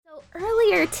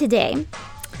earlier today,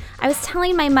 I was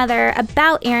telling my mother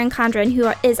about Erin Condren,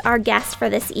 who is our guest for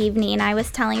this evening. I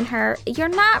was telling her, you're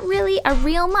not really a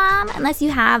real mom unless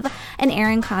you have an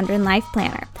Erin Condren life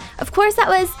planner. Of course, that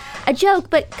was a joke,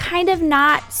 but kind of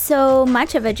not so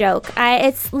much of a joke.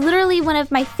 It's literally one of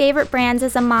my favorite brands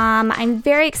as a mom. I'm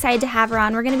very excited to have her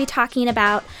on. We're going to be talking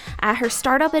about her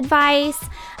startup advice,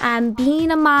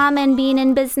 being a mom and being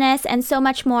in business, and so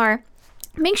much more.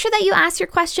 Make sure that you ask your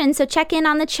questions, so check in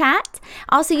on the chat.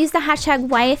 Also use the hashtag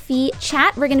YFE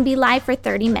chat. We're going to be live for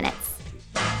 30 minutes.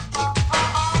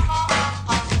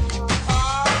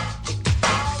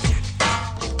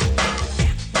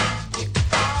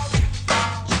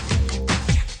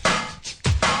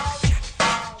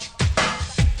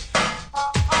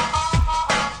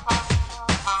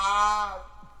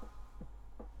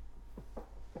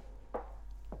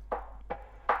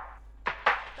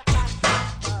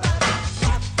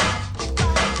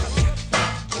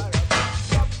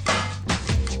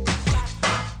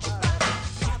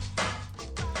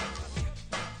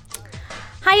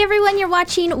 Hi everyone, you're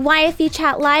watching YFE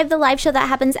Chat Live, the live show that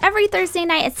happens every Thursday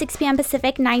night at 6 p.m.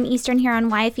 Pacific, 9 Eastern here on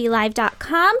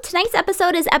YFElive.com. Tonight's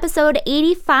episode is episode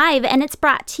 85, and it's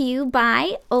brought to you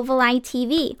by Ovaleye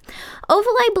TV.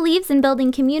 Ovaleye believes in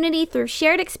building community through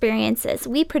shared experiences.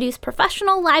 We produce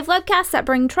professional live webcasts that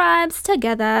bring tribes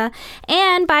together.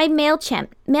 And by MailChimp.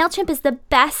 MailChimp is the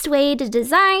best way to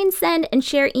design, send, and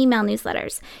share email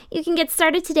newsletters. You can get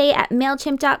started today at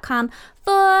MailChimp.com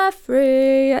for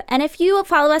free. And if you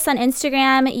follow us on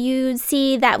Instagram, you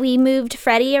see that we moved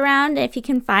Freddie around. If you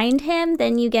can find him,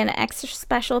 then you get an extra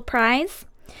special prize.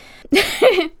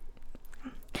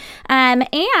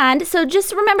 And so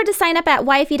just remember to sign up at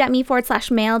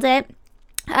yfe.me/mailed it.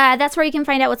 That's where you can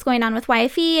find out what's going on with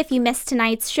YFE. If you missed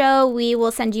tonight's show, we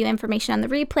will send you information on the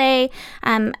replay,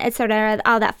 etc.,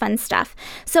 all that fun stuff.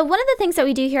 So one of the things that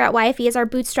we do here at YFE is our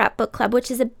Bootstrap Book Club, which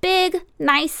is a big,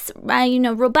 nice,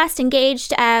 robust,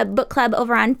 engaged book club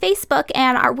over on Facebook.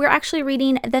 And we're actually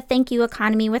reading The Thank You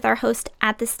Economy with our host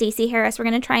at the Stacey Harris. We're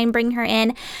going to try and bring her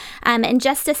in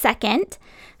just a second.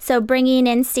 So bringing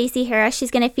in Stacey Harris, she's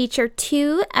going to feature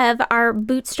two of our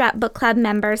Bootstrap Book Club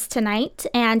members tonight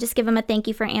and just give them a thank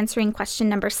you for answering question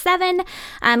number 7.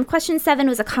 Question 7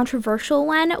 was a controversial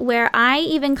one where I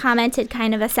even commented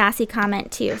kind of a sassy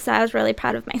comment too. So I was really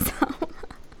proud of myself.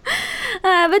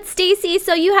 But Stacey,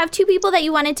 so you have two people that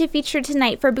you wanted to feature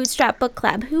tonight for Bootstrap Book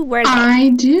Club. Who were they? I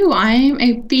do. I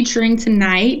am featuring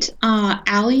tonight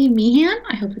Allie Meehan.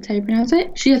 I hope that's how you pronounce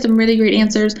it. She has some really great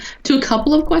answers to a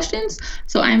couple of questions.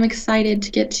 So I'm excited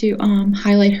to get to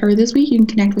highlight her this week. You can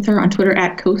connect with her on Twitter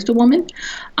at Coastal Woman.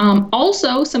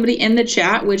 Also, somebody in the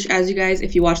chat, which as you guys,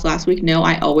 if you watched last week, know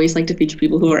I always like to feature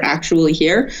people who are actually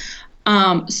here.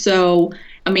 So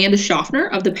Amanda Schaffner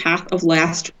of The Path of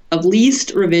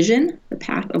Least Revision.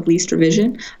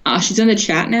 She's in the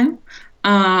chat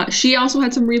now. She also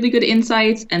had some really good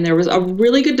insights, and there was a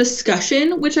really good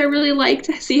discussion, which I really like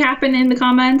to see happen in the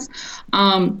comments.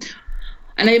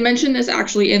 And I mentioned this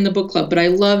actually in the book club, but I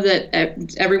love that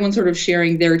everyone's sort of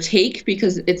sharing their take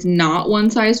because it's not one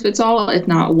size fits all. It's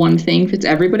not one thing fits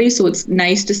everybody. So it's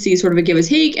nice to see sort of a give a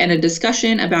take and a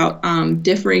discussion about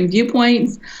differing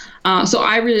viewpoints. So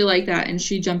I really like that. And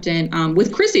she jumped in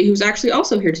with Chrissy, who's actually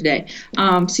also here today.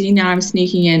 See, now I'm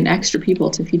sneaking in extra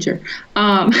people to feature.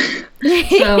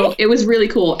 So it was really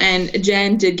cool. And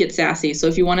Jen did get sassy. So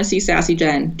if you want to see sassy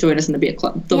Jen, join us in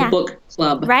the book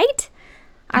club. Right?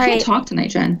 I can't talk tonight,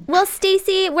 Jen. Well,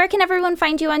 Stacey, where can everyone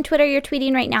find you on Twitter? You're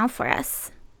tweeting right now for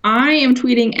us. I am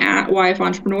tweeting at YF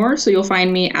Entrepreneur, so you'll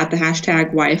find me at the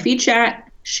hashtag YFE chat,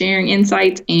 sharing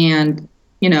insights and,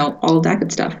 all of that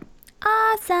good stuff.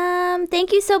 Awesome.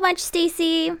 Thank you so much,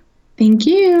 Stacey. Thank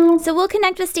you. So we'll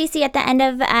connect with Stacey at the end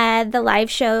of the live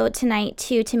show tonight,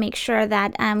 too, to make sure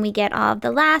that we get all of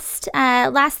the last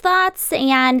thoughts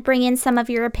and bring in some of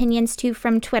your opinions, too,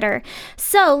 from Twitter.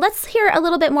 So let's hear a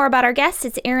little bit more about our guest.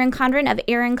 It's Erin Condren of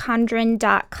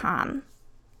ErinCondren.com.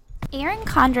 Erin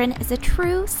Condren is a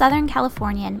true Southern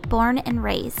Californian, born and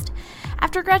raised.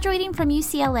 After graduating from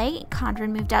UCLA, Condren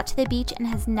moved out to the beach and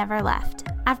has never left.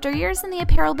 After years in the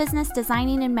apparel business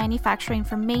designing and manufacturing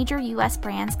for major U.S.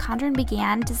 brands, Condren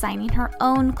began designing her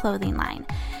own clothing line.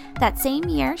 That same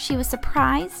year, she was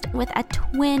surprised with a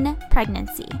twin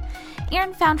pregnancy.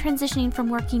 Erin found transitioning from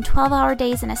working 12-hour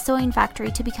days in a sewing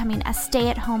factory to becoming a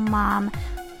stay-at-home mom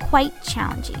quite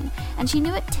challenging, and she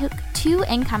knew it took 2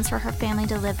 incomes for her family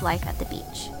to live life at the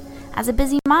beach. As a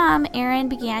busy mom, Erin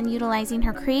began utilizing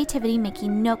her creativity,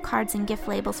 making note cards and gift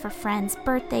labels for friends,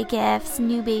 birthday gifts,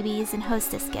 new babies, and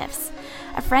hostess gifts.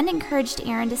 A friend encouraged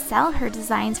Erin to sell her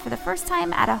designs for the first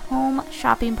time at a home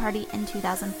shopping party in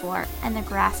 2004, and the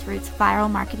grassroots viral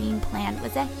marketing plan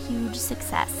was a huge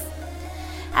success.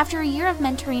 After a year of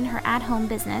mentoring her at-home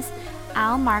business,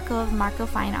 Al Marco of Marco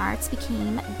Fine Arts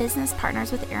became business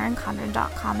partners with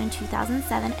ErinCondren.com in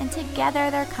 2007, and together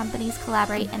their companies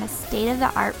collaborate in a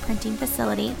state-of-the-art printing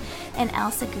facility in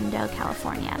El Segundo,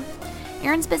 California.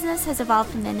 Erin's business has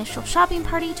evolved from the initial shopping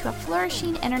party to a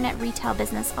flourishing internet retail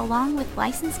business, along with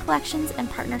licensed collections and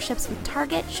partnerships with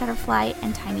Target, Shutterfly,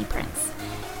 and Tiny Prints.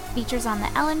 Features on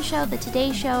The Ellen Show, The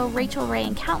Today Show, Rachel Ray,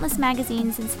 and countless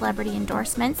magazines and celebrity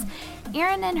endorsements,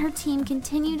 Erin and her team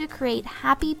continue to create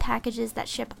happy packages that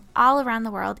ship all around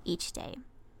the world each day.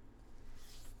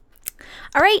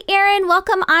 All right, Erin,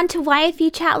 welcome on to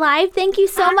YFU Chat Live. Thank you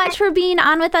so much for being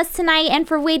on with us tonight and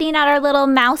for waiting out our little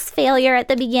mouse failure at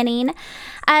the beginning.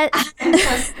 I'm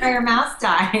so sorry your mouse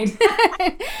died.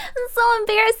 It's so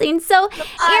embarrassing. So,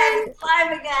 Erin,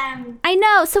 live again. I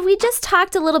know. So we just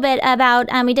talked a little bit about,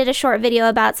 we did a short video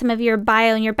about some of your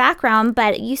bio and your background,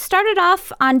 but you started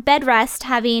off on bed rest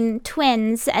having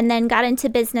twins and then got into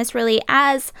business really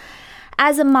as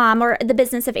a mom, or the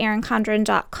business of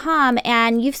ErinCondren.com,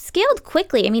 and you've scaled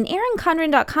quickly. I mean,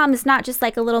 ErinCondren.com is not just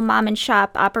like a little mom and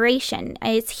shop operation.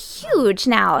 It's huge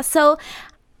now. So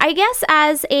I guess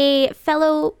as a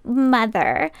fellow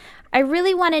mother, I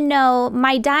really want to know,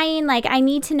 my dying, I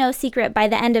need to know secret by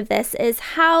the end of this is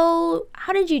how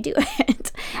did you do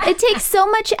it? It takes so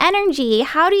much energy.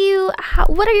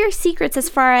 What are your secrets as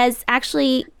far as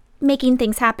actually making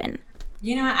things happen?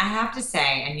 You know what, I have to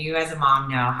say, and you as a mom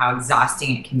know how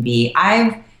exhausting it can be.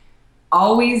 I've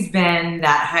always been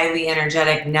that highly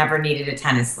energetic, never needed a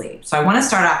ton of sleep. So I want to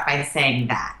start off by saying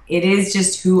that. It is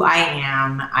just who I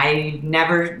am. I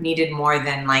never needed more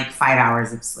than 5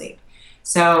 hours of sleep.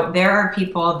 So there are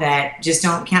people that just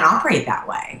can't operate that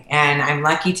way. And I'm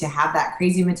lucky to have that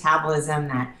crazy metabolism,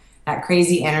 that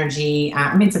crazy energy.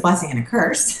 It's a blessing and a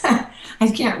curse. I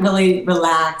can't really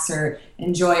relax or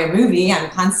enjoy a movie.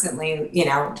 I'm constantly,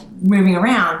 moving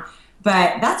around.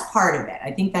 But that's part of it.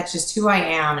 I think that's just who I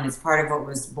am, and it's part of what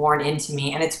was born into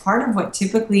me. And it's part of what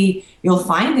typically you'll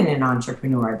find in an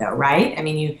entrepreneur, though, right? I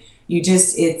mean,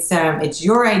 it's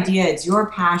your idea, it's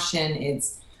your passion,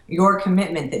 it's your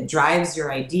commitment that drives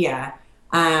your idea,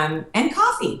 and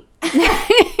coffee.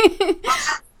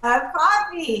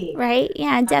 Coffee. Right?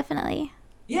 Yeah, definitely.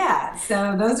 Yeah.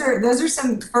 So those are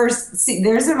some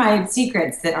those are my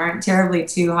secrets that aren't terribly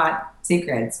too hot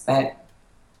secrets, but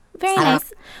very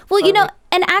nice. Well,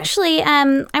 and actually,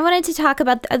 I wanted to talk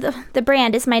about the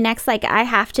brand is my next, I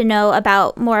have to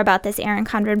know more about this Erin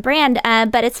Condren brand.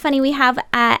 But it's funny, we have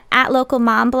at Local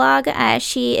Mom blog.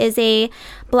 She is a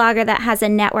blogger that has a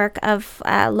network of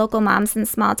local moms in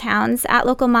small towns. At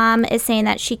Local Mom is saying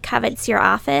that she covets your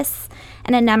office,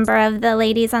 and a number of the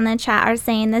ladies on the chat are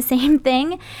saying the same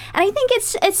thing. And I think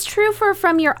it's true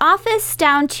from your office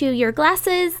down to your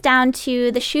glasses, down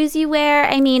to the shoes you wear.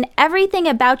 I mean, everything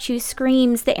about you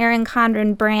screams the Erin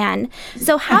Condren brand.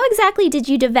 So how exactly did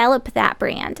you develop that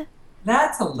brand?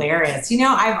 That's hilarious.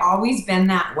 I've always been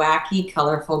that wacky,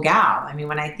 colorful gal. I mean,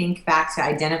 when I think back to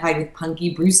Identified with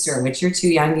Punky Brewster, which you're too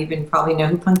young to even probably know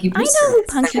who Punky Brewster is. I know who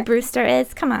Punky Brewster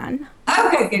is. Come on.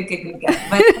 Okay, good.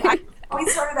 But I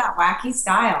always sort of that wacky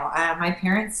style. My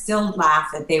parents still laugh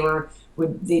that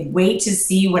they'd wait to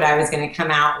see what I was going to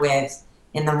come out with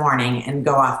in the morning and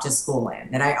go off to school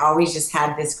in. That I always just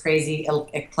had this crazy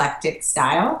eclectic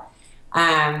style.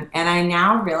 And I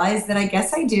now realize that I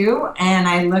guess I do. And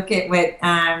I look at what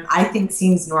I think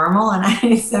seems normal, and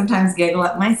I sometimes giggle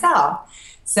at myself.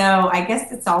 So I guess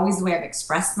that's always the way I've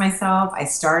expressed myself. I've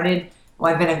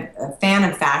been a fan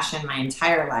of fashion my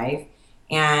entire life.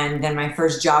 And then my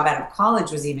first job out of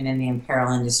college was even in the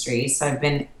apparel industry. So I've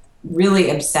been really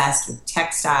obsessed with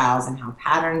textiles and how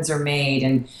patterns are made,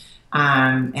 and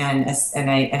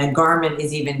a garment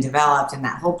is even developed. And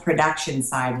that whole production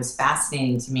side was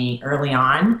fascinating to me early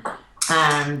on.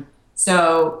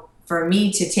 So for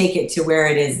me to take it to where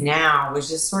it is now was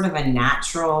just sort of a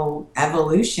natural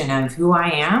evolution of who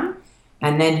I am,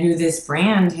 and then who this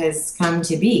brand has come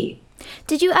to be.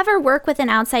 Did you ever work with an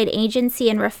outside agency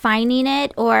in refining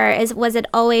it, or was it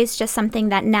always just something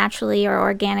that naturally or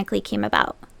organically came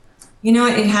about?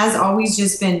 It has always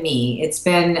just been me. It's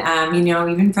been,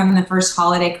 even from the first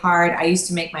holiday card, I used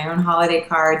to make my own holiday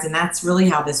cards, and that's really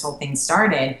how this whole thing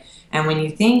started. And when you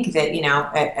think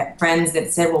that, friends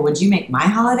that said, well, would you make my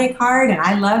holiday card? And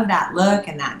I love that look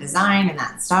and that design and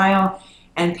that style.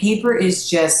 And paper is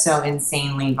just so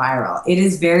insanely viral. It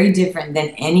is very different than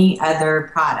any other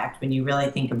product when you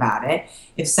really think about it.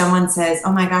 If someone says,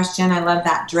 oh my gosh, Jen, I love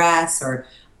that dress, or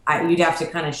you'd have to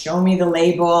kind of show me the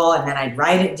label, and then I'd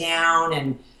write it down.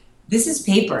 And this is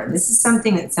paper. This is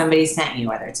something that somebody sent you,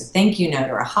 whether it's a thank you note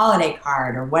or a holiday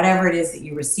card or whatever it is that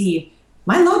you receive.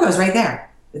 My logo's right there.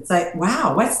 It's like,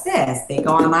 wow, what's this? They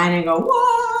go online and go,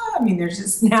 whoa. I mean,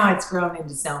 now it's grown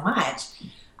into so much.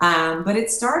 But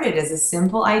it started as a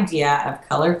simple idea of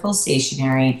colorful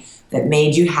stationery that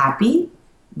made you happy,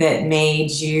 that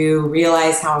made you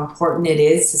realize how important it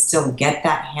is to still get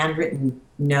that handwritten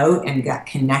note and that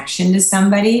connection to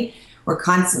somebody. We're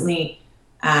constantly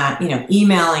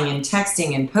emailing and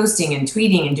texting and posting and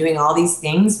tweeting and doing all these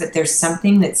things, but there's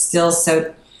something that's still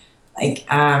so like,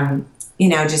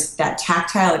 just that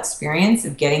tactile experience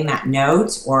of getting that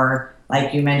note, or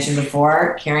like you mentioned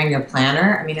before, carrying your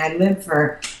planner. I mean, I live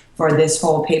for this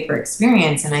whole paper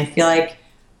experience, and I feel like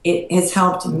it has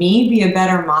helped me be a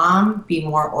better mom, be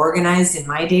more organized in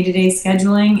my day-to-day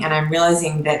scheduling, and I'm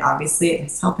realizing that obviously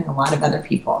it's helping a lot of other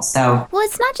people. So, well,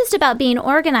 it's not just about being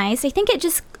organized. I think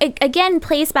it again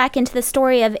plays back into the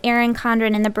story of Erin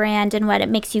Condren and the brand and what it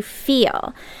makes you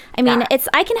feel. I mean,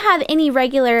 I can have any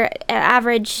regular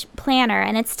average planner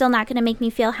and it's still not going to make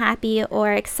me feel happy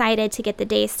or excited to get the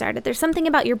day started. There's something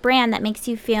about your brand that makes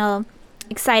you feel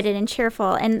excited and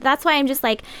cheerful, and that's why I'm just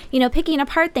like, picking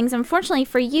apart things. Unfortunately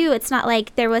for you, it's not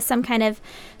like there was some kind of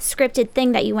scripted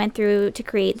thing that you went through to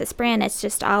create this brand. It's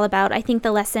just all about, I think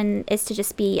the lesson is to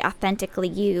just be authentically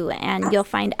you, and you'll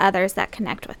find others that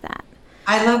connect with that.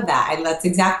 I love that. That's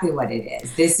exactly what it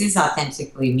is. This is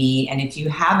authentically me, and if you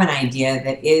have an idea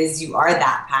that you are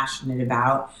that passionate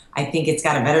about, I think it's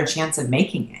got a better chance of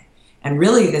making it. And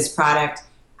really, this product,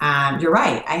 you're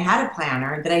right. I had a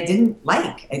planner that I didn't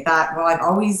like. I thought, well, I've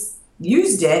always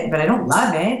used it, but I don't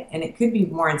love it. And it could be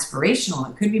more inspirational.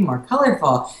 It could be more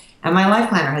colorful. And my life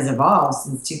planner has evolved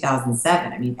since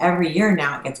 2007. I mean, every year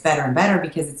now it gets better and better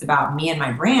because it's about me and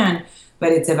my brand,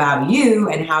 but it's about you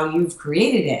and how you've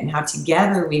created it and how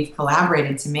together we've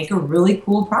collaborated to make a really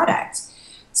cool product.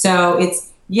 So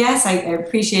yes, I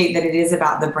appreciate that it is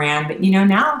about the brand, but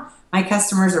now my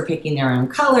customers are picking their own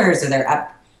colors, or they're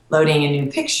uploading a new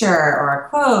picture or a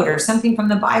quote or something from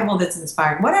the Bible that's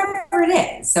inspired, whatever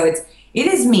it is. So it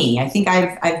is me. I think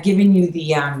I've given you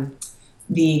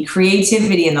the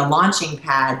creativity and the launching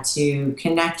pad to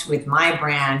connect with my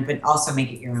brand, but also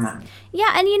make it your own.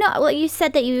 Yeah, and you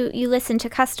said that you listen to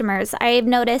customers. I've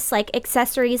noticed like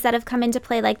accessories that have come into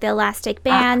play, like the elastic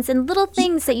bands and little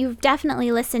things that you've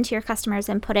definitely listened to your customers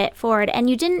and put it forward. And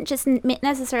you didn't just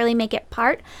necessarily make it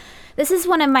part. This is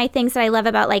one of my things that I love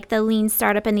about like the lean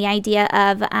startup and the idea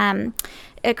of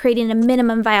creating a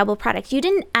minimum viable product. You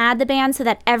didn't add the band so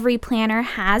that every planner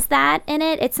has that in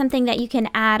it. It's something that you can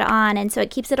add on, and so it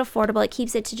keeps it affordable. It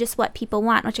keeps it to just what people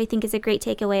want, which I think is a great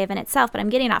takeaway of in itself, but I'm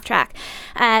getting off track.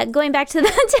 Going back to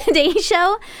the Today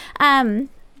Show,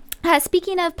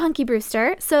 speaking of Punky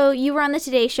Brewster, so you were on the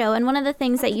Today Show, and one of the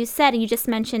things that you said, and you just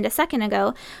mentioned a second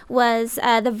ago, was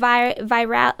the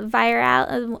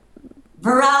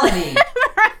virality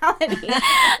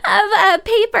of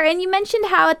paper. And you mentioned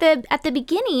how at the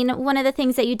beginning, one of the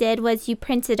things that you did was you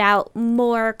printed out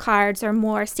more cards or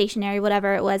more stationery,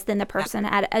 whatever it was, than the person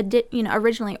had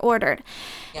originally ordered.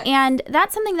 Yes. And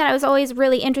that's something that I was always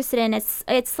really interested in.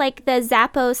 It's like the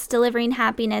Zappos delivering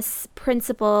happiness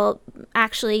principle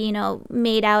actually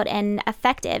made out and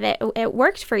effective. It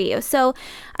worked for you. So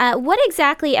what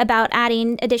exactly about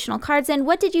adding additional cards in?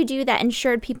 What did you do that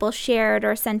ensured people shared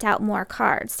or sent out more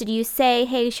cards? Did you say,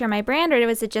 hey, share my brand, or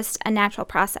was it just a natural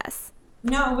process?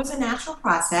 No, it was a natural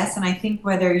process. And I think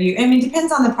it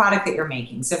depends on the product that you're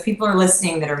making. So if people are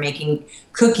listening that are making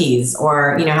cookies,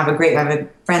 or, I have a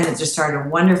friend that just started a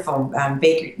wonderful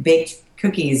baked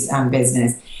cookies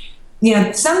business.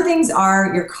 Some things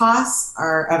your costs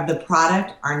of the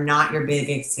product are not your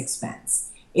biggest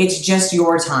expense. It's just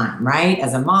your time, right?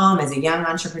 As a mom, as a young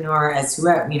entrepreneur, as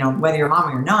whoever, whether you're a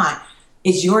mom or not,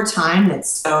 it's your time that's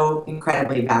so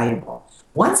incredibly valuable.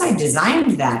 Once I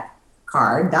designed that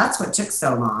card, that's what took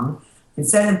so long.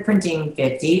 Instead of printing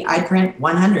 50, I print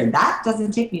 100. That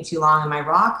doesn't take me too long, and my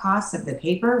raw costs of the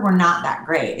paper were not that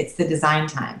great. It's the design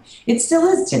time. It still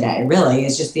is today, really.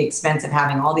 It's just the expense of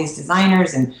having all these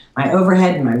designers and my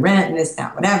overhead and my rent and this,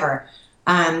 that, whatever.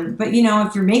 But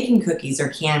if you're making cookies or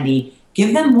candy,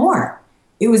 give them more.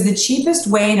 It was the cheapest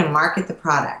way to market the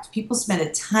product. People spend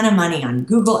a ton of money on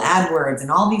Google AdWords and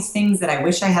all these things that I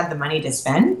wish I had the money to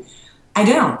spend. I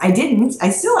didn't. I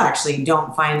still actually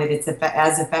don't find that it's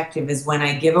as effective as when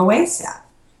I give away stuff.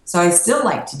 So I still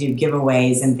like to do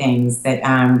giveaways and things that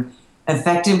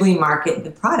effectively market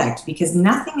the product, because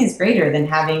nothing is greater than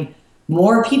having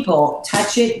more people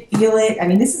touch it, feel it. I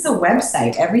mean, this is a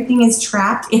website. Everything is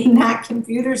trapped in that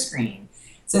computer screen.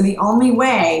 So the only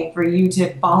way for you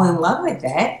to fall in love with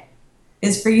it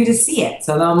is for you to see it.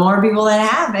 So the more people that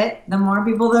have it, the more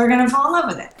people that are going to fall in love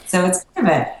with it. So it's kind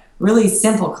of a really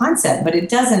simple concept, but it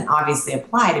doesn't obviously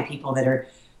apply to people that are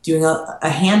doing a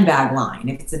handbag line.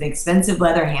 If it's an expensive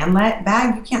leather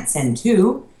handbag, you can't send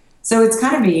two. So it's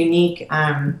kind of a unique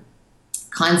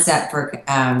concept for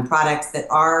products that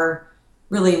are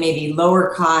really maybe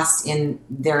lower cost in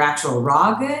their actual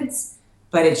raw goods,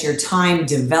 but it's your time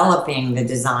developing the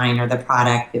design or the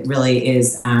product that really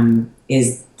is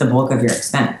the bulk of your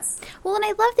expense. Well, and I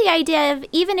love the idea of,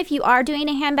 even if you are doing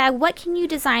a handbag, what can you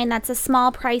design that's a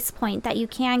small price point that you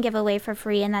can give away for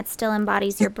free and that still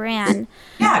embodies your brand?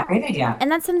 Yeah, great idea.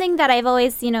 And that's something that I've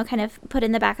always, kind of put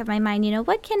in the back of my mind,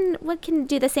 what can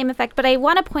do the same effect? But I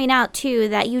want to point out too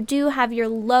that you do have your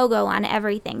logo on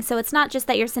everything. So it's not just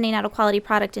that you're sending out a quality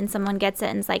product and someone gets it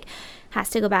and is like, has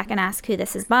to go back and ask who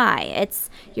this is by. It's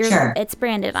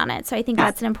branded on it. So I think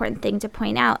that's an important thing to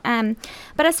point out.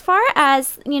 But as far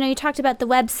as, you talked about the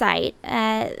website,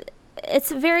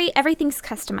 everything's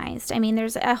customized. I mean,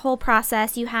 there's a whole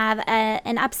process. You have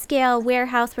an upscale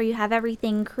warehouse where you have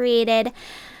everything created.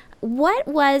 What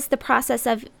was the process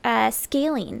of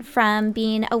scaling from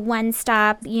being a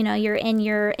one-stop, you're in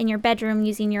your bedroom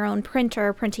using your own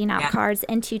printer, printing out cards,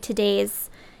 into today's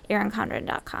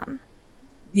erincondren.com?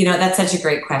 That's such a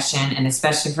great question, and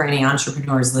especially for any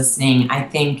entrepreneurs listening.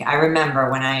 I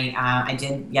remember when I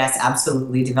did, yes,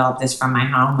 absolutely develop this from my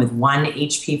home with one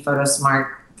HP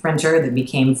PhotoSmart printer that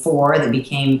became 4, that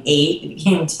became 8, that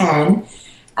became 10.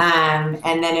 And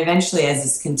then eventually, as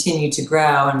this continued to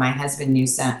grow, and my husband knew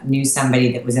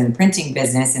somebody that was in the printing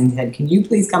business and said, "Can you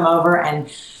please come over and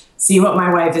see what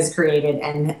my wife has created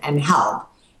and help?"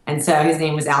 And so his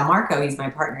name was Al Marco. He's my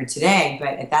partner today.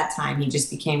 But at that time, he just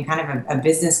became kind of a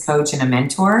business coach and a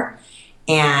mentor.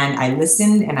 And I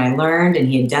listened and I learned, and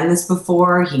he had done this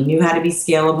before. He knew how to be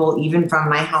scalable, even from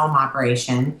my home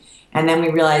operation. And then we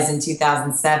realized in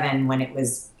 2007,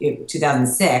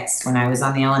 2006, when I was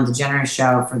on the Ellen DeGeneres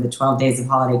show for the 12 Days of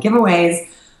Holiday Giveaways,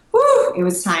 it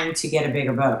was time to get a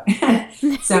bigger boat.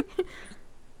 So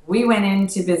we went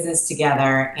into business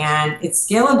together, and it's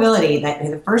scalability. That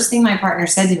the first thing my partner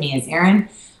said to me is, "Erin,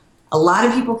 a lot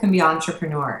of people can be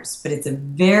entrepreneurs, but it's a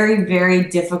very, very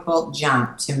difficult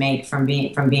jump to make from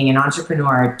being an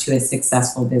entrepreneur to a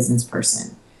successful business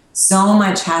person. So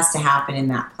much has to happen in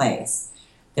that place.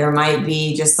 There might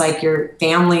be, just like your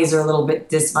families are a little bit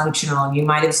dysfunctional, you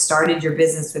might have started your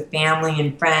business with family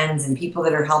and friends and people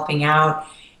that are helping out,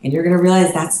 and you're going to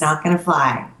realize that's not going to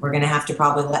fly. We're going to have to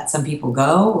probably let some people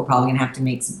go. We're probably going to have to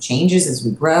make some changes as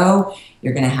we grow.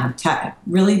 You're going to have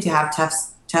to have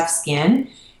tough skin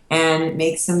and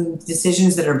make some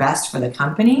decisions that are best for the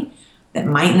company that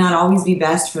might not always be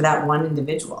best for that one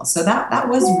individual." So that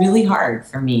was really hard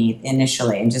for me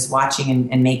initially, and just watching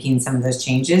and making some of those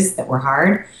changes that were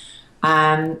hard.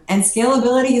 And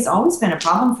scalability has always been a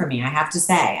problem for me, I have to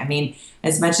say. I mean,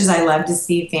 as much as I love to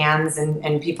see fans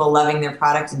and people loving their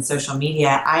product in social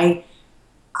media,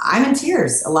 I'm in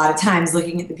tears a lot of times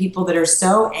looking at the people that are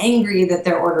so angry that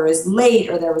their order is late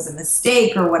or there was a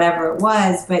mistake or whatever it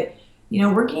was. But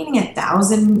we're gaining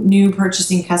 1,000 new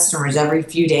purchasing customers every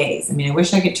few days. I mean, I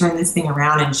wish I could turn this thing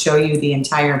around and show you the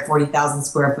entire 40,000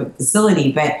 square foot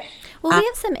facility, but well, we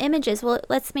have some images. Well,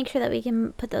 let's make sure that we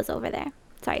can put those over there.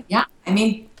 Sorry. Yeah, I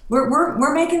mean,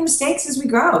 we're making mistakes as we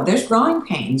grow. There's growing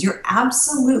pains. You're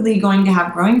absolutely going to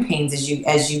have growing pains as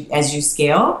you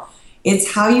scale.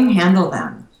 It's how you handle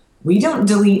them. We don't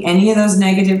delete any of those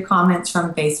negative comments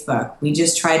from Facebook. We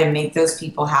just try to make those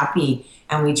people happy,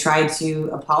 and we try to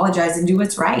apologize and do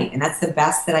what's right. And that's the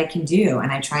best that I can do.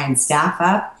 And I try and staff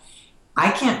up.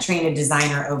 I can't train a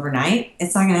designer overnight.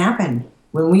 It's not going to happen.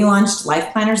 When we launched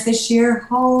Life Planners this year,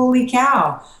 holy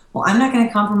cow. Well, I'm not going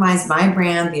to compromise my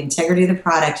brand, the integrity of the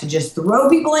product, to just throw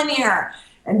people in here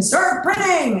and start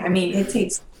printing. I mean, it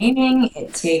takes training.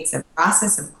 It takes a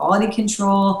process of quality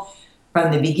control,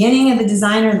 from the beginning of the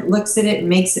designer that looks at it and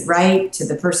makes it right, to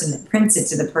the person that prints it,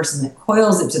 to the person that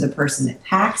coils it, to the person that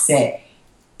packs it.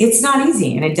 It's not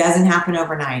easy, and it doesn't happen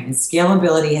overnight. And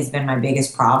scalability has been my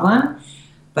biggest problem,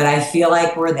 but I feel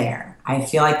like we're there. I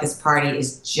feel like this party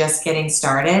is just getting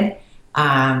started.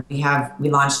 We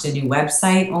launched a new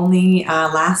website only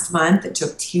last month. It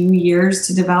took 2 years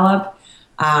to develop.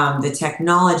 The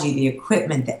technology, the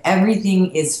equipment,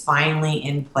 everything is finally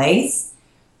in place.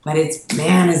 But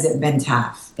has it been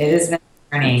tough. It has been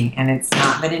learning, and it's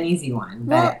not been an easy one.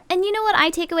 But well, and you know what I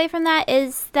take away from that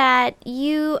is that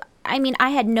I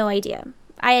had no idea.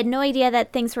 I had no idea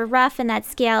that things were rough and that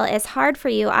scale is hard for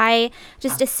you. I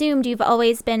just assumed you've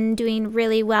always been doing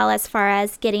really well as far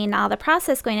as getting all the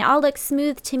process going. It all looks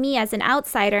smooth to me as an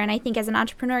outsider, and I think as an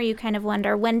entrepreneur, you kind of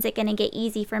wonder, when's it going to get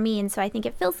easy for me? And so I think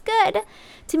it feels good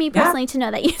to me personally to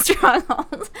know that you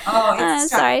struggled. Oh,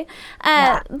 it's sorry.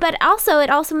 But also, it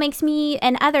also makes me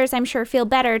and others, I'm sure, feel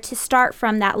better to start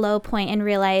from that low point and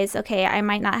realize, okay, I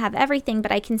might not have everything,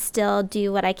 but I can still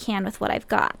do what I can with what I've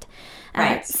got.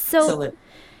 Right. So, Absolutely.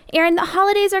 Erin, the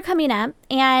holidays are coming up,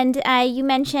 and you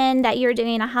mentioned that you're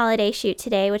doing a holiday shoot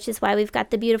today, which is why we've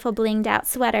got the beautiful blinged out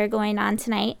sweater going on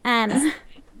tonight.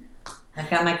 I've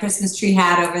got my Christmas tree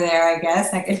hat over there, I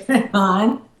guess. I could put it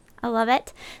on. I love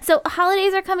it. So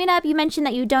holidays are coming up. You mentioned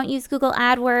that you don't use Google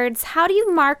AdWords. How do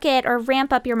you market or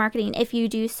ramp up your marketing if you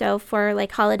do so for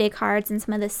like holiday cards and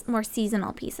some of the more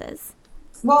seasonal pieces?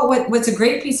 Well, what's a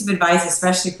great piece of advice,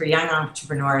 especially for young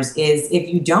entrepreneurs, is if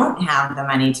you don't have the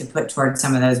money to put towards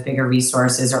some of those bigger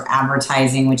resources or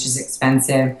advertising, which is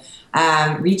expensive,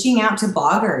 reaching out to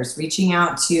bloggers,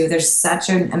 there's such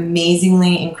an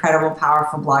amazingly incredible,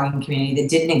 powerful blogging community that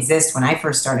didn't exist when I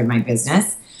first started my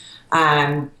business.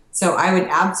 So I would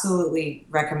absolutely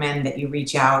recommend that you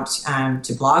reach out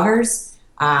to bloggers.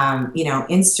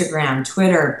 Instagram,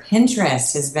 Twitter,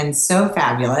 Pinterest has been so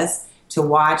fabulous to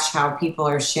watch how people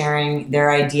are sharing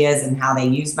their ideas and how they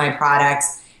use my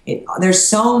products. There's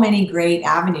so many great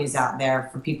avenues out there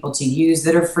for people to use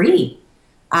that are free.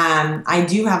 I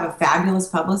do have a fabulous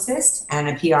publicist and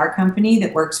a PR company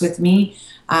that works with me,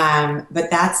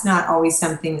 but that's not always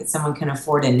something that someone can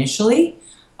afford initially.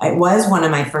 It was one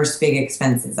of my first big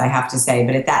expenses, I have to say,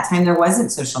 but at that time there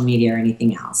wasn't social media or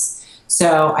anything else.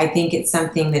 So I think it's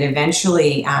something that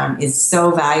eventually is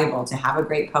so valuable to have a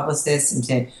great publicist and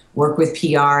to work with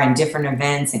PR and different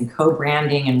events and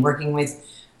co-branding and working with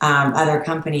other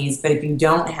companies. But if you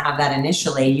don't have that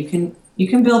initially, you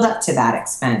can build up to that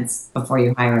expense before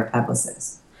you hire a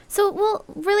publicist. So, well,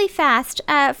 really fast,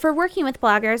 for working with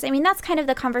bloggers, I mean, that's kind of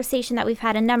the conversation that we've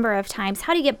had a number of times.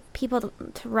 How do you get people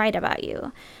to write about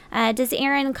you? Does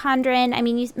Erin Condren, I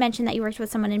mean, you mentioned that you worked with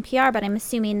someone in PR, but I'm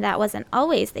assuming that wasn't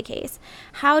always the case.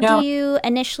 How do you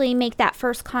initially make that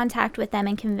first contact with them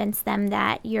and convince them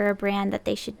that you're a brand that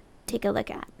they should take a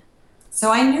look at?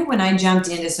 So I knew when I jumped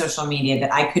into social media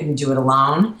that I couldn't do it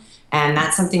alone. And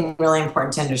that's something really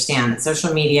important to understand, that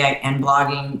social media and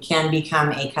blogging can become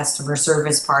a customer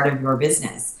service part of your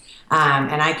business.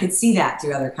 And I could see that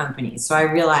through other companies. So I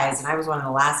realized, and I was one of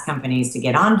the last companies to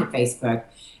get onto Facebook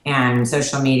and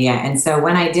social media. And so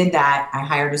when I did that, I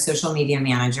hired a social media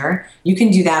manager. You can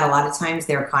do that. A lot of times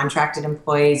they're contracted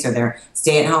employees or they're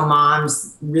stay-at-home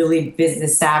moms, really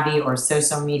business savvy or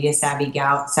social media savvy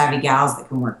gals that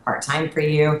can work part-time for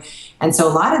you. And so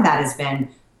a lot of that has been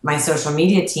my social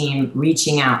media team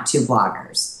reaching out to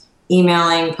bloggers,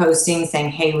 emailing, posting,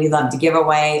 saying, hey, we'd love to give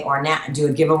away or do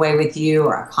a giveaway with you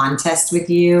or a contest with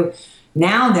you.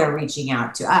 Now they're reaching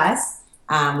out to us,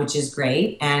 which is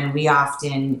great. And we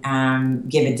often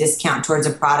give a discount towards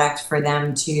a product for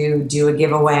them to do a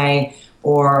giveaway,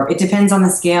 or it depends on the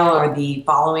scale or the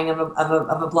following of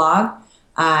a blog.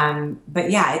 But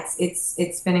yeah,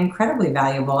 it's been incredibly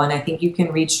valuable. And I think you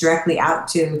can reach directly out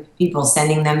to people,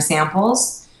 sending them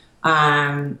samples.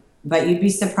 But you'd be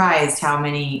surprised how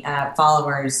many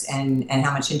followers and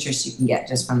how much interest you can get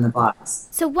just from the blogs.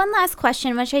 So one last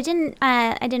question, which I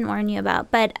didn't warn you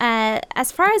about, but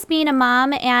as far as being a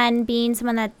mom and being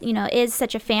someone that is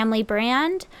such a family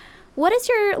brand, what is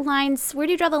your lines? Where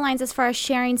do you draw the lines as far as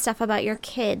sharing stuff about your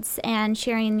kids and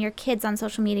sharing your kids on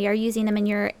social media or using them in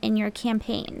your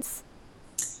campaigns?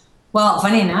 Well,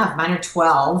 funny enough, mine are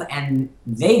 12 and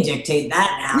they dictate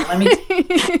that now.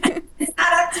 It's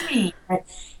not up to me. But,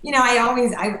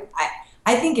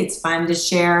 I think it's fun to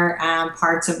share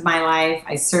parts of my life.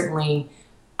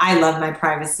 I love my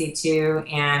privacy too,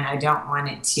 and I don't want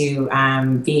it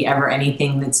to be ever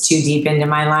anything that's too deep into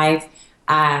my life.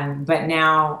 But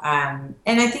now,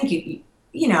 and I think,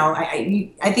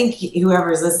 I think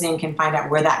whoever's listening can find out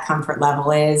where that comfort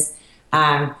level is.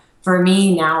 For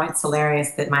me now, it's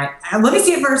hilarious that let me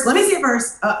see it first.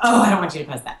 I don't want you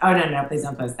to post that. Oh, no, please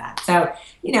don't post that. So,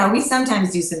 we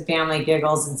sometimes do some family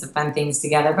giggles and some fun things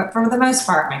together. But for the most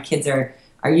part, my kids are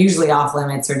usually off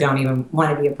limits or don't even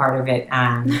want to be a part of it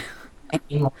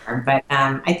anymore. But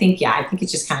I think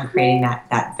it's just kind of creating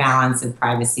that balance of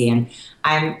privacy. And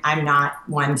I'm not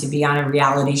one to be on a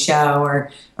reality show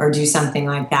or do something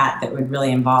like that would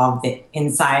really involve the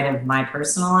inside of my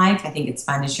personal life. I think it's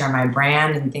fun to share my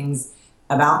brand and things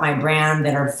about my brand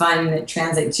that are fun that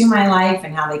translate to my life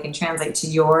and how they can translate to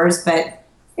yours. But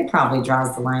It probably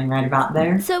draws the line right about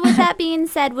there. So with that being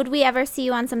said, would we ever see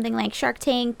you on something like Shark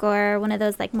Tank or one of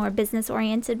those like more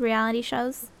business-oriented reality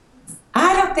shows?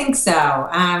 I don't think so.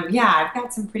 Yeah, I've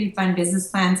got some pretty fun business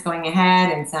plans going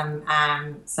ahead, and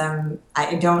some.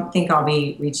 I don't think I'll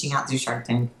be reaching out to Shark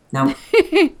Tank. No.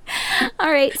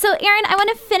 All right. So, Erin, I want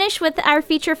to finish with our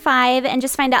feature 5 and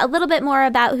just find out a little bit more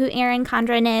about who Erin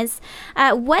Condren is.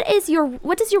 What does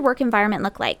your work environment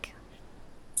look like?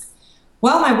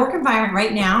 Well, my work environment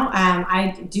right now,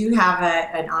 I do have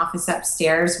an office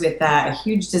upstairs with a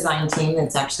huge design team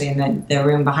that's actually in the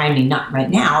room behind me. Not right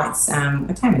now. It's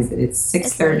what time is it? It's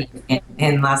 6:30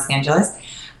 in Los Angeles.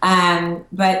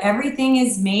 But everything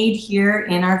is made here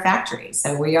in our factory.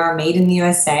 So we are made in the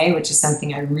USA, which is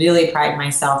something I really pride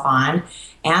myself on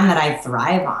and that I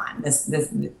thrive on.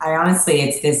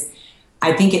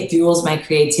 I think it fuels my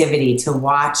creativity to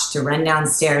run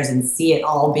downstairs and see it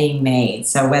all being made.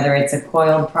 So whether it's a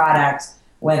coiled product,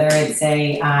 whether it's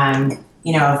a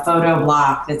photo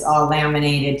block that's all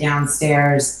laminated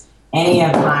downstairs,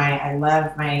 I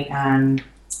love my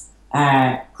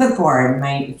clipboard.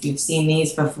 If you've seen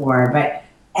these before, but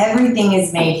everything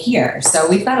is made here. So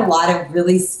we've got a lot of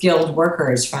really skilled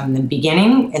workers from the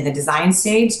beginning in the design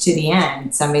stage to the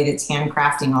end. Somebody that's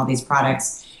handcrafting all these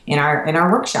products in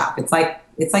our workshop. It's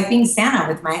like being Santa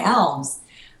with my elves.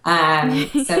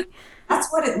 So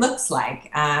that's what it looks like.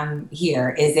 Here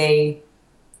is a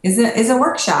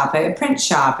workshop, a print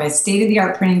shop, a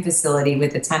state-of-the-art printing facility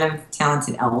with a ton of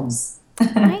talented elves.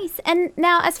 Nice. And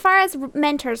now, as far as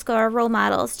mentors go, or role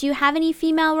models, do you have any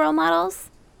female role models?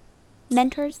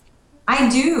 Mentors? I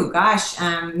do. Gosh,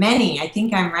 many. I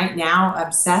think I'm right now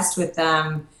obsessed with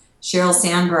Sheryl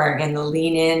Sandberg and the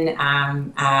Lean In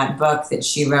book that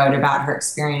she wrote about her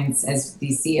experience as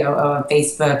the COO of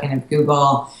Facebook and of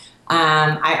Google.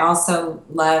 I also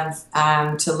love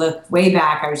to look way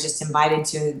back. I was just invited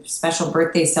to a special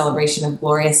birthday celebration of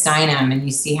Gloria Steinem, and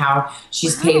you see how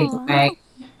she's paved the way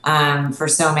for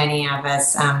so many of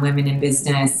us women in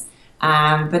business.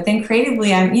 But then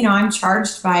creatively, I'm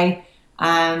charged by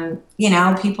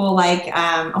people like,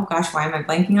 oh gosh, why am I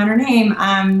blanking on her name?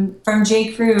 From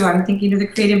J. Crew, I'm thinking of the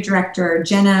creative director,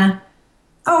 Jenna,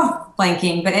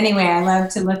 blanking. But anyway, I love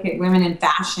to look at women in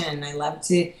fashion. I love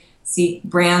to see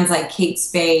brands like Kate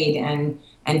Spade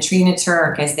and Trina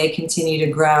Turk as they continue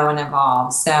to grow and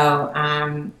evolve. So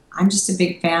I'm just a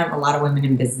big fan of a lot of women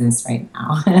in business right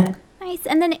now. Nice.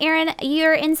 And then, Erin,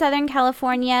 you're in Southern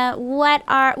California. What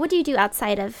do you do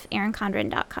outside of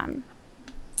erincondren.com?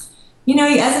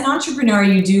 As an entrepreneur,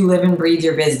 you do live and breathe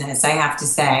your business, I have to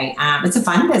say. It's a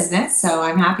fun business, so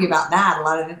I'm happy about that. A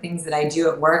lot of the things that I do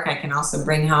at work, I can also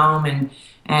bring home and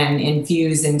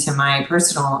infuse into my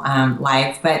personal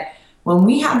life. But when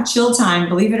we have chill time,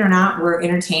 believe it or not, we're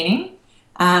entertaining.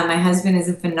 My husband is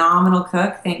a phenomenal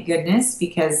cook, thank goodness,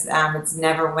 because it's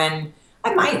never when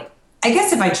I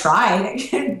guess if I tried, it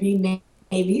could be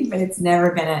maybe, but it's never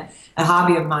been a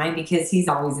hobby of mine because he's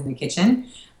always in the kitchen.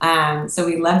 So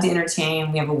we love to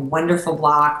entertain. We have a wonderful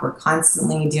block. We're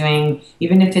constantly doing,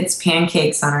 even if it's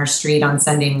pancakes on our street on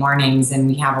Sunday mornings, and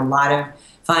we have a lot of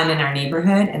fun in our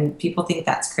neighborhood. And people think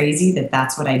that's crazy,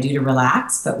 that's what I do to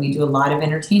relax, but we do a lot of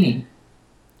entertaining.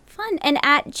 Fun. And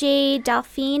at J.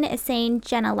 Delphine is saying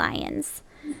Jenna Lyons.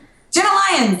 Jenna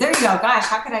Lyons, there you go. Gosh,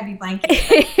 how could I be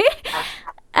blanking?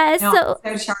 I'm so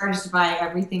charged by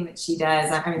everything that she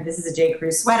does. I mean, this is a J.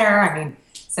 Crew sweater.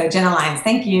 So Jenna Lyons,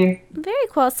 thank you. Very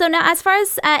cool. So now, as far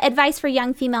as advice for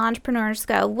young female entrepreneurs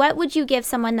go, what would you give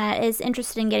someone that is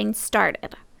interested in getting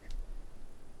started?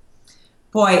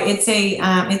 Boy, it's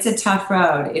a tough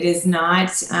road. It is not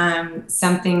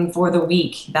something for the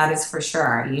weak. That is for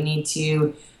sure. You need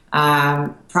to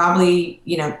probably,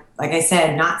 like I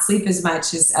said, not sleep as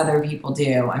much as other people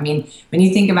do. I mean, when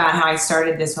you think about how I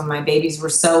started this when my babies were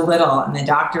so little, and the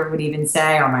doctor would even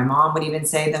say, or my mom would even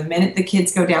say, the minute the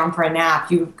kids go down for a nap,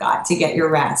 you've got to get your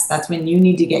rest. That's when you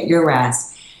need to get your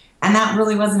rest. And that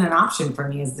really wasn't an option for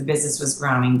me as the business was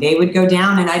growing. They would go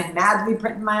down and I'd madly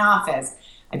print in my office.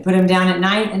 I'd put them down at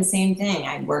night and same thing.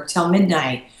 I'd work till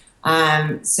midnight.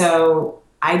 So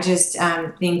I just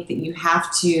think that you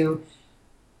have to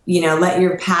let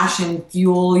your passion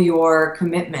fuel your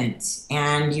commitment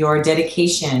and your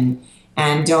dedication,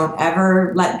 and don't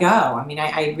ever let go. I mean,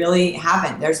 I really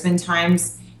haven't. There's been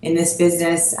times in this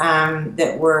business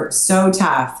that were so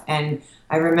tough. And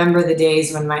I remember the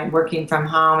days when working from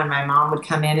home and my mom would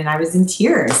come in and I was in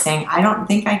tears saying, I don't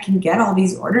think I can get all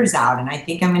these orders out. And I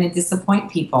think I'm going to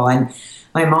disappoint people. And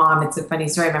my mom, it's a funny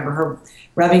story. I remember her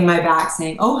rubbing my back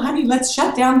saying, oh, honey, let's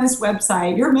shut down this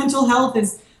website. Your mental health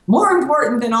is more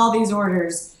important than all these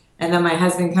orders. And then my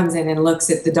husband comes in and looks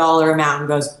at the dollar amount and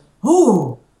goes,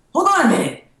 oh, hold on a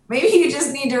minute. Maybe you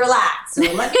just need to relax,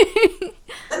 or let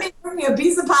me bring you a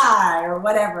piece of pie, or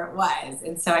whatever it was.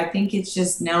 And so I think it's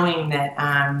just knowing that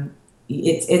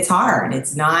it's hard.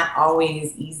 It's not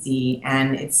always easy,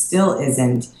 and it still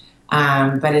isn't.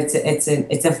 But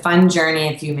it's a fun journey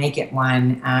if you make it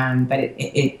one. But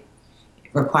it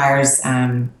requires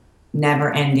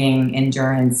never-ending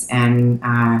endurance and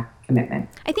commitment.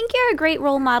 I think you're a great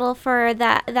role model for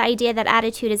the idea that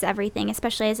attitude is everything,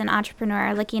 especially as an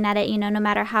entrepreneur, looking at it, no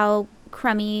matter how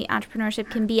crummy entrepreneurship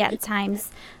can be at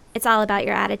times, it's all about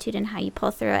your attitude and how you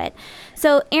pull through it.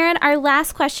 So, Erin, our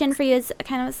last question for you is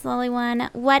kind of a slowly one.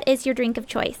 What is your drink of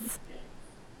choice?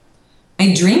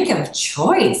 My drink of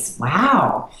choice?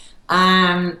 Wow.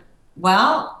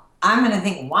 Well, I'm going to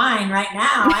think wine right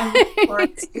now. I'm looking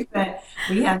forward to it.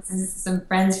 We have some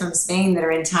friends from Spain that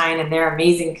are in town, and they're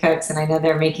amazing cooks, and I know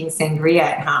they're making sangria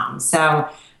at home. So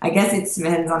I guess it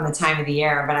depends on the time of the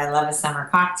year, but I love a summer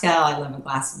cocktail. I love a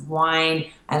glass of wine.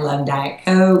 I love Diet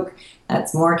Coke.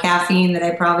 That's more caffeine that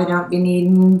I probably don't be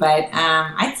needing, but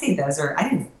I'd say those are,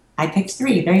 I picked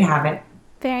 3. There you have it.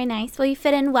 Very nice. Well, you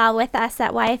fit in well with us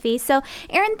at YFE. So,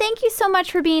 Erin, thank you so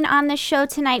much for being on the show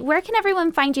tonight. Where can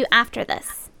everyone find you after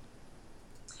this?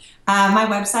 My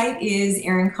website is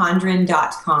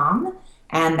erincondren.com,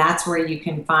 and that's where you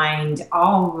can find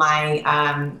all my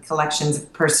collections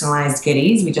of personalized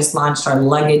goodies. We just launched our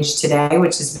luggage today,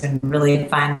 which has been really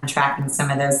fun, tracking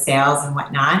some of those sales and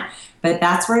whatnot. But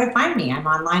that's where to find me. I'm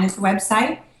online at the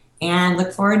website, and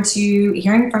look forward to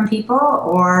hearing from people,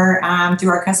 or through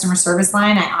our customer service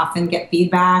line. I often get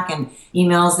feedback and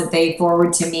emails that they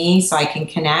forward to me so I can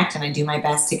connect, and I do my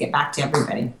best to get back to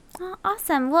everybody. Oh,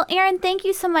 awesome. Well, Erin, thank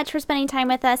you so much for spending time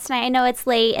with us tonight. I know it's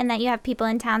late and that you have people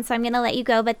in town, so I'm going to let you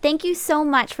go. But thank you so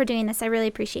much for doing this. I really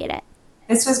appreciate it.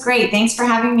 This was great. Thanks for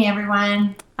having me,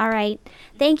 everyone. All right.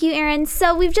 Thank you, Erin.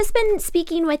 So we've just been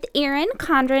speaking with Erin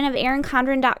Condren of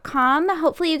erincondren.com.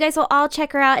 Hopefully you guys will all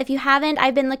check her out. If you haven't,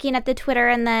 I've been looking at the Twitter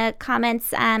and the comments.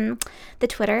 The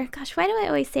Twitter. Gosh, why do I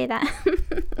always say that?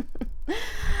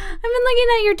 I've been looking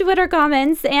at your Twitter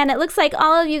comments, and it looks like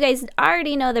all of you guys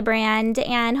already know the brand,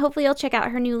 and hopefully you'll check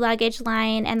out her new luggage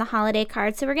line and the holiday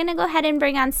card. So we're going to go ahead and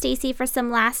bring on Stacy for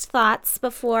some last thoughts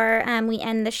before we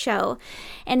end the show,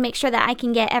 and make sure that I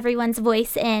can get everyone's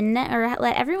voice in, or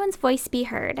let everyone's voice be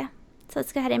heard. So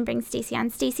let's go ahead and bring Stacy on.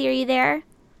 Stacy, are you there?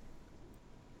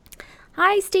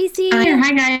 Hi, Stacy.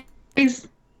 Hi, guys.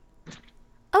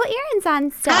 Oh, Erin's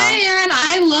on still. Hi, Erin.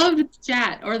 I love the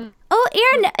chat. Oh,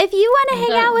 Erin, if you want to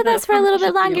hang out with us for a little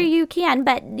bit longer, you can.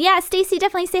 But yeah, Stacy,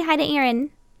 definitely say hi to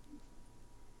Erin.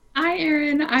 Hi,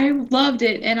 Erin. I loved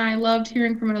it, and I loved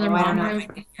hearing from another mom.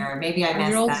 Maybe I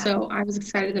missed that. So I was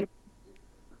excited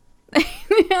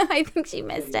that I think she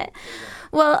missed it.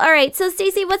 Well, all right. So,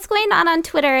 Stacy, what's going on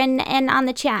Twitter and on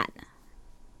the chat?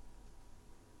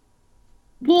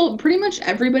 Well, pretty much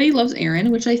everybody loves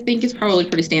Erin, which I think is probably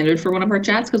pretty standard for one of our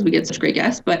chats because we get such great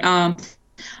guests. But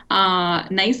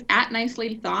Nice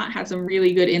Lady Thought had some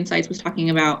really good insights, was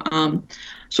talking about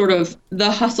sort of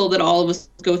the hustle that all of us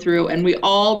go through, and we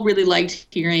all really liked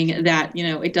hearing that,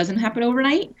 it doesn't happen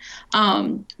overnight.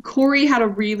 Corey Freeman had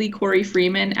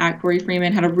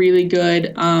a really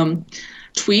good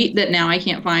tweet that now I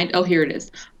can't find. Oh, here it is.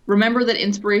 Remember that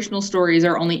inspirational stories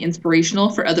are only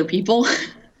inspirational for other people.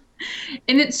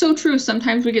 And it's so true.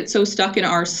 Sometimes we get so stuck in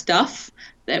our stuff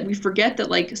that we forget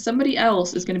that somebody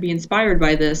else is going to be inspired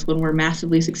by this when we're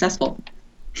massively successful.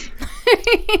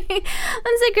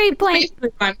 That's a great point.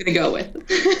 That's what I'm going to go with.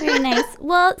 Very nice.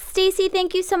 Well, Stacy,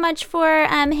 thank you so much for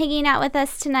hanging out with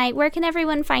us tonight. Where can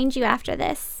everyone find you after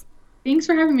this? Thanks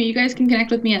for having me. You guys can connect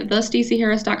with me at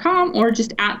thestaceyharris.com or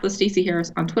just at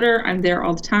thestaceyharris on Twitter. I'm there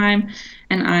all the time,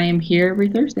 and I am here every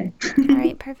Thursday. All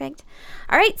right, perfect.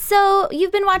 All right, so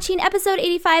you've been watching episode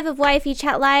 85 of YFE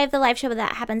Chat Live, the live show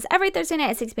that happens every Thursday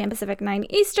night at 6 p.m. Pacific, 9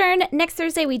 Eastern. Next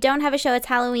Thursday, we don't have a show. It's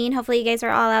Halloween. Hopefully, you guys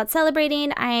are all out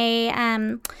celebrating. I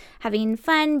am having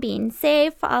fun, being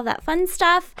safe, all that fun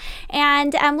stuff.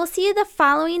 And we'll see you the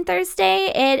following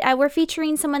Thursday. We're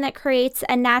featuring someone that creates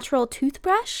a natural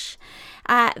toothbrush.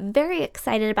 Very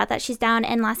excited about that. She's down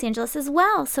in Los Angeles as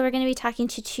well. So we're going to be talking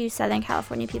to 2 Southern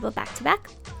California people back to back.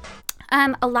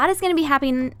 A lot is going to be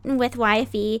happening with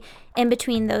YFE in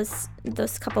between those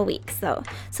couple weeks, though.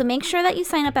 So make sure that you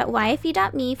sign up at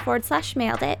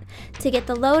yfe.me/mailed it to get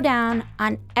the lowdown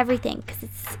on everything, because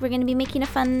we're going to be making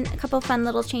a couple fun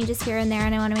little changes here and there,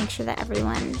 and I want to make sure that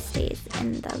everyone stays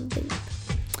in the loop.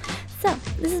 So,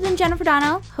 this has been Jennifer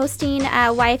Dono hosting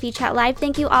YFE Chat Live.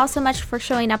 Thank you all so much for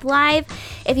showing up live.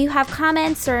 If you have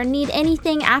comments or need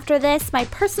anything after this, my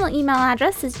personal email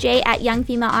address is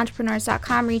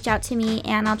j@youngfemaleentrepreneurs.com. Reach out to me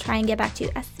and I'll try and get back to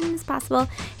you as soon as possible.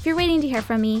 If you're waiting to hear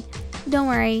from me, don't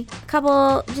worry.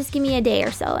 Just give me a day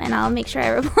or so and I'll make sure I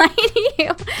reply to you.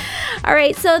 All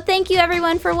right, so thank you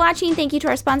everyone for watching. Thank you to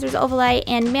our sponsors, Ovalite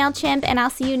and MailChimp, and I'll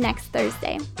see you next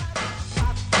Thursday.